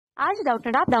आज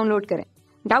Doubtnut app download करें।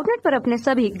 Doubtnut पर अपने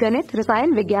सभी गणित,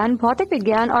 रसायन विज्ञान, भौतिक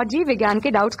विज्ञान और जीव विज्ञान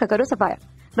के डाउट्स का करो सफाया।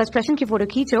 बस प्रश्न की फोटो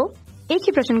खींचो, एक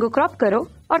ही प्रश्न को क्रॉप करो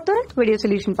और तुरंत वीडियो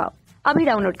सोल्यूशन पाओ। अभी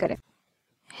डाउनलोड करें।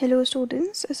 हेलो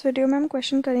स्टूडेंट्स, इस वीडियो में हम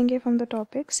क्वेश्चन करेंगे from the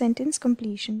topic sentence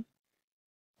completion.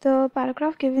 The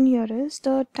paragraph given here is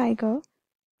the tiger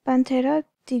Panthera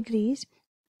tigris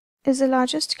is the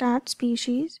largest cat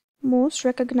species, most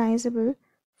recognizable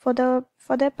for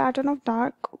their pattern of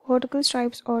dark vertical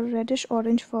stripes or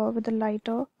reddish-orange fur with a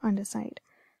lighter underside.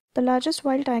 The largest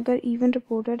wild tiger even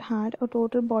reported had a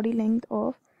total body length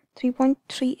of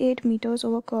 3.38 meters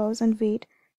over curves and weight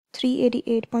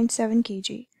 388.7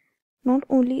 kg. Not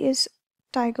only is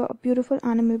tiger a beautiful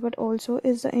animal but also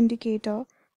is the indicator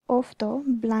of the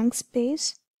blank space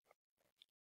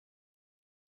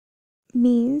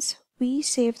means we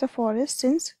save the forest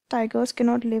since tigers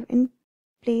cannot live in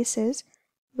places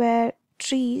where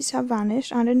trees have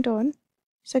vanished and in turn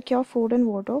secure food and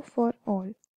water for all.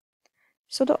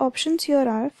 So the options here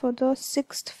are for the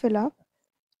sixth fill-up: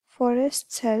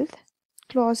 forest's health,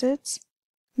 closets,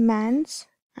 man's,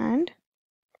 and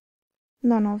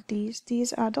none of these.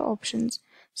 These are the options.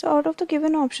 So out of the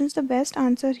given options, the best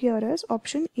answer here is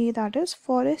option A, that is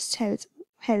forest's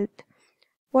health.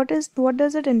 What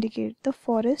does it indicate? The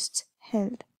forest's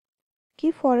health.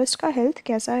 कि forest का health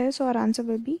कैसा है? So our answer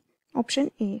will be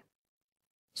option A.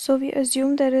 So we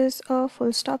assume there is a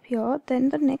full stop here.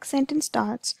 Then the next sentence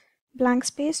starts. Blank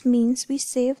space means we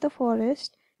save the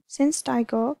forest since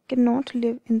tiger cannot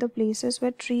live in the places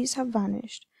where trees have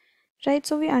vanished.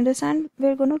 Right? So we understand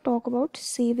we're going to talk about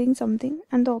saving something,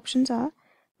 and the options are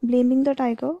blaming the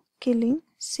tiger, killing,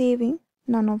 saving,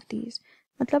 none of these.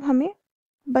 मतलब हमें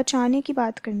बचाने की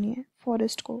बात करनी है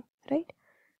forest को, right?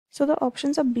 So the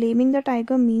options are blaming the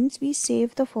tiger means we save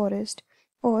the forest,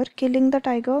 और killing the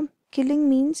tiger, killing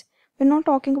means we are not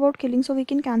talking about killing, so we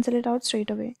can cancel it out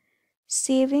straight away.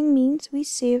 Saving means we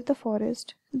save the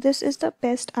forest. This is the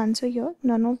best answer here.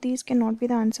 None of these can not be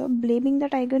the answer. Blaming the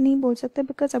tiger नहीं बोल सकते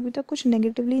because अभी तक कुछ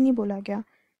negatively नहीं बोला गया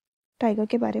tiger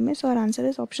के बारे में. So our answer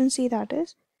is option C, that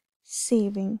is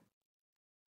saving.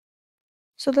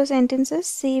 So the sentence is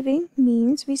saving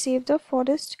means we save the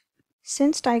forest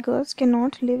since tigers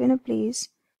cannot live in a place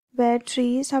where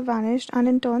trees have vanished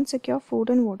and in turn secure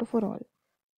food and water for all.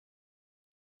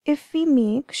 If we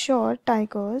make sure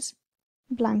tigers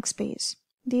blank space.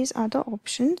 These are the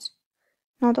options.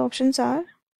 Now the options are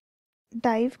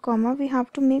dive, comma, we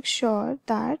have to make sure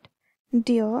that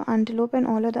deer, antelope and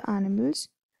all other animals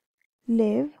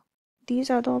live.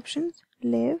 These are the options: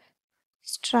 live,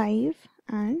 strive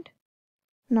and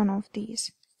none of these.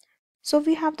 So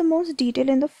we have the most detail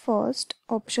in the first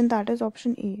option, that is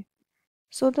option A.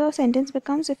 So the sentence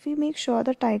becomes, if we make sure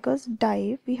the tigers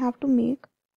dive, we have to make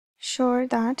sure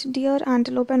that deer,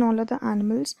 antelope and all other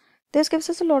animals. This gives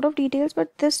us a lot of details,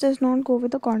 but this does not go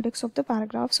with the context of the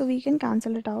paragraph, so we can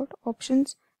cancel it out.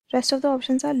 Options, rest of the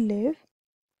options are live,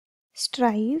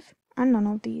 strive and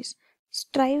none of these.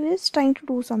 Strive is trying to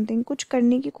do something, कुछ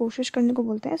करने की कोशिश करने को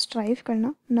बोलते हैं strive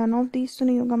करना. None of these तो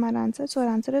नहीं होगा हमारा answer. So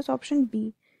our answer is option B.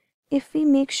 If we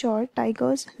make sure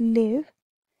tigers live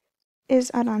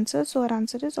is our answer. So our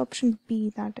answer is option B,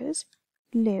 that is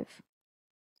live.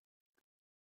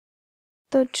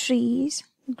 The trees,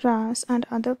 grass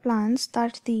and other plants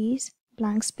that these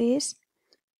blank space.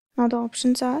 Now the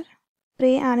options are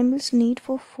prey animals need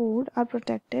for food are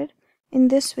protected. In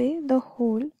this way the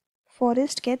whole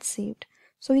forest gets saved.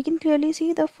 So we can clearly see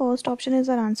the first option is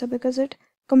our answer because it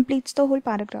completes the whole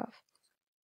paragraph.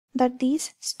 That these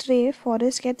stray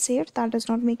forests get saved, that does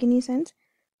not make any sense.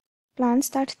 Plants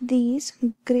that these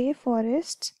grey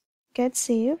forests get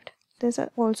saved, this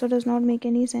also does not make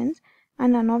any sense.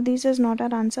 And none of these is not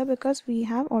our answer because we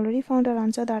have already found our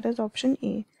answer, that is option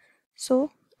A.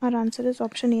 So our answer is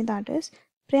option A, that is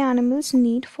prey animals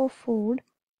need for food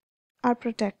are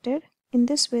protected. In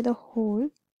this way the whole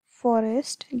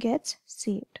forest gets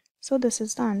saved. So this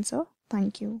is the answer.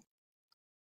 Thank you.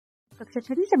 कक्षा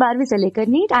 6 से 12वीं से लेकर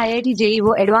NEET, IIT, JEE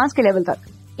वो advance के level तक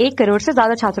 1 करोड़ से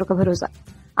ज्यादा छात्रों का भरोसा।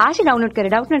 आज ही डाउनलोड करें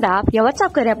डाउटनेट ऐप या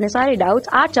व्हाट्सएप करें अपने सारे डाउट्स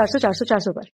 8400 400 400 पर।